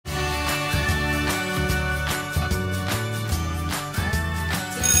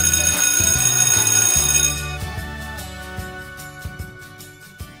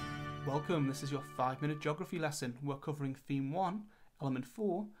Welcome, this is your 5-minute geography lesson. We're covering Theme 1, Element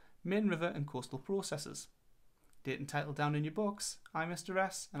 4, Main River and Coastal Processes. Date and title down in your books. I'm Mr.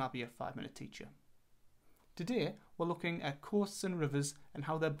 S and I'll be your 5-minute teacher. Today we're looking at coasts and rivers and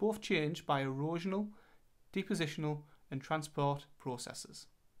how they're both changed by erosional, depositional and transport processes.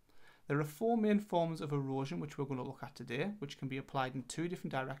 There are 4 main forms of erosion which we're going to look at today, which can be applied in 2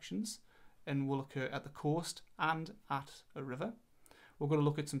 different directions and will occur at the coast and at a river. We're going to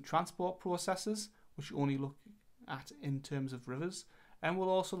look at some transport processes which only look at in terms of rivers, and we'll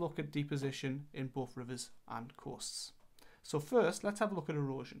also look at deposition in both rivers and coasts. So first, let's have a look at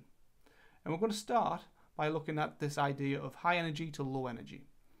erosion. And we're going to start by looking at this idea of high energy to low energy.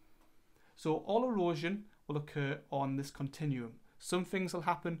 So all erosion will occur on this continuum. Some things will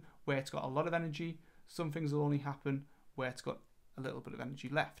happen where it's got a lot of energy, some things will only happen where it's got a little bit of energy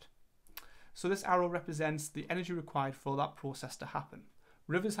left. So this arrow represents the energy required for that process to happen.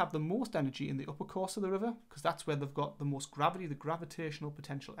 Rivers have the most energy in the upper course of the river because that's where they've got the most gravity, the gravitational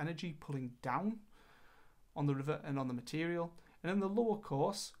potential energy pulling down on the river and on the material. And in the lower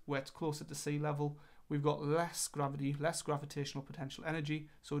course, where it's closer to sea level, we've got less gravity, less gravitational potential energy,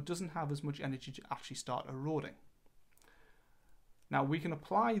 so it doesn't have as much energy to actually start eroding. Now we can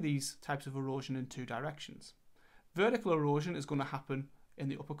apply these types of erosion in 2 directions. Vertical erosion is going to happen in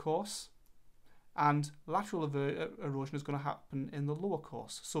the upper course, and lateral erosion is going to happen in the lower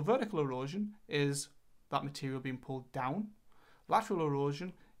course. So vertical erosion is that material being pulled down. Lateral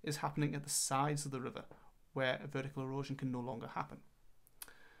erosion is happening at the sides of the river, where vertical erosion can no longer happen.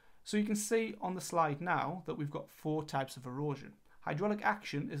 So you can see on the slide now that we've got 4 types of erosion. Hydraulic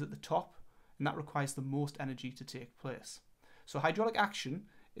action is at the top, and that requires the most energy to take place. So hydraulic action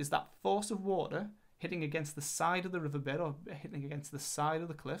is that force of water hitting against the side of the riverbed or hitting against the side of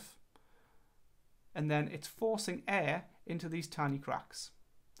the cliff, and then it's forcing air into these tiny cracks.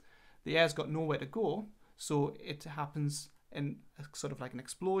 The air's got nowhere to go, so it happens in sort of like an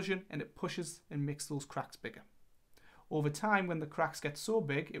explosion, and it pushes and makes those cracks bigger. Over time, when the cracks get so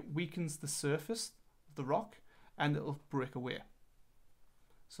big, it weakens the surface of the rock and it'll break away.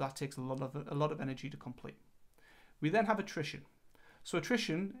 So that takes a lot of energy to complete. We then have attrition. So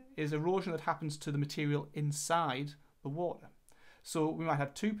attrition is erosion that happens to the material inside the water. So we might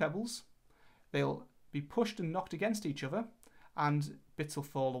have 2 pebbles. They'll be pushed and knocked against each other and bits will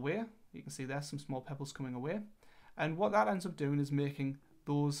fall away. You can see there's some small pebbles coming away. And what that ends up doing is making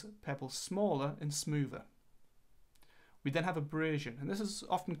those pebbles smaller and smoother. We then have abrasion, and this is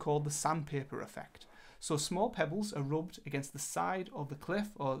often called the sandpaper effect. So small pebbles are rubbed against the side of the cliff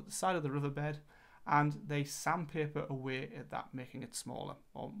or the side of the riverbed, and they sandpaper away at that, making it smaller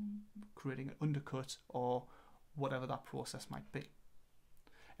or creating an undercut or whatever that process might be.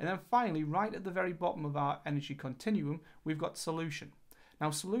 And then finally, right at the very bottom of our energy continuum, we've got solution.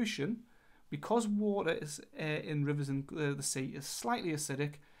 Now solution, because water is in rivers and the sea is slightly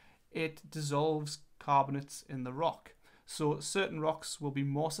acidic, it dissolves carbonates in the rock. So certain rocks will be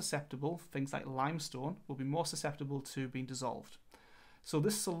more susceptible, things like limestone, will be more susceptible to being dissolved. So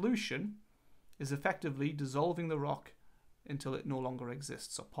this solution is effectively dissolving the rock until it no longer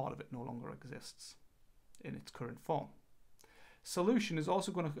exists, or part of it no longer exists in its current form. Solution is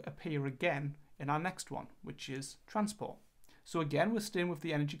also going to appear again in our next one, which is transport. So again, we're staying with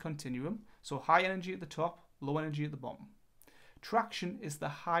the energy continuum. So high energy at the top, low energy at the bottom. Traction is the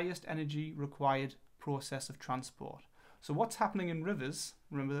highest energy required process of transport. So what's happening in rivers,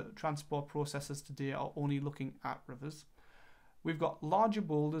 remember that transport processes today are only looking at rivers. We've got larger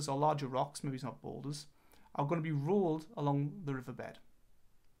boulders or larger rocks, maybe it's not boulders, are going to be rolled along the riverbed,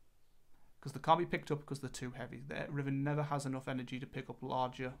 because they can't be picked up because they're too heavy. The river never has enough energy to pick up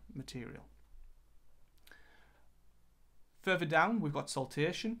larger material. Further down, we've got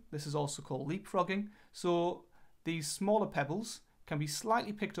saltation. This is also called leapfrogging. So these smaller pebbles can be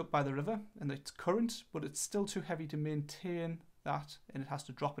slightly picked up by the river and its current, but it's still too heavy to maintain that, and it has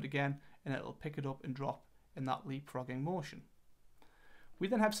to drop it again, and it'll pick it up and drop in that leapfrogging motion. We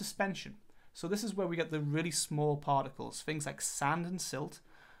then have suspension. So this is where we get the really small particles, things like sand and silt,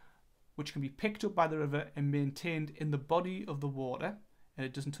 which can be picked up by the river and maintained in the body of the water, and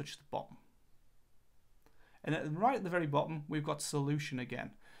it doesn't touch the bottom. And right at the very bottom, we've got solution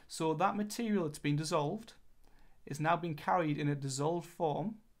again. So that material that's been dissolved is now being carried in a dissolved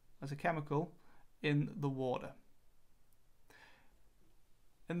form as a chemical in the water.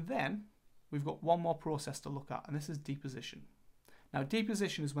 And then we've got one more process to look at, and this is deposition. Now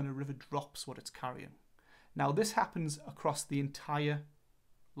deposition is when a river drops what it's carrying. Now this happens across the entire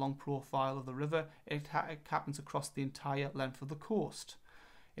long profile of the river. It happens across the entire length of the coast.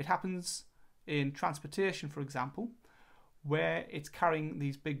 It happens in transportation, for example, where it's carrying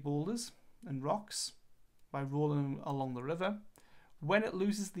these big boulders and rocks by rolling along the river. When it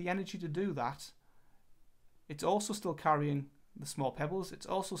loses the energy to do that, it's also still carrying the small pebbles, it's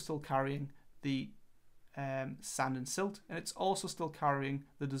also still carrying the sand and silt, and it's also still carrying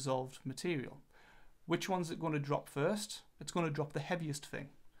the dissolved material. Which one's it going to drop first? It's going to drop the heaviest thing.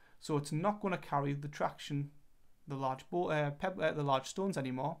 So it's not going to carry the traction, the large stones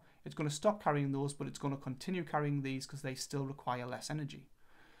anymore. It's going to stop carrying those, but it's going to continue carrying these because they still require less energy.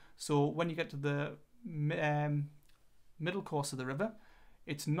 So when you get to the middle course of the river,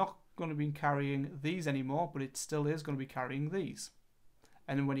 it's not going to be carrying these anymore, but it still is going to be carrying these.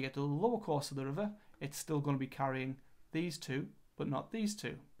 And then when you get to the lower course of the river, it's still going to be carrying these two, but not these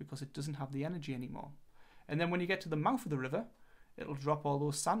two, because it doesn't have the energy anymore. And then when you get to the mouth of the river, it'll drop all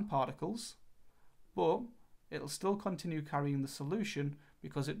those sand particles, but it'll still continue carrying the solution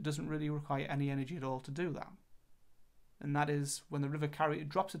because it doesn't really require any energy at all to do that. And that is when the river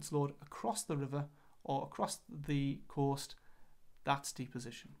drops its load across the river or across the coast, that's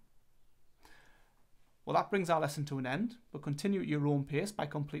deposition. Well, that brings our lesson to an end, but continue at your own pace by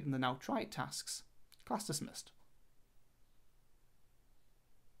completing the now try it tasks. Class dismissed.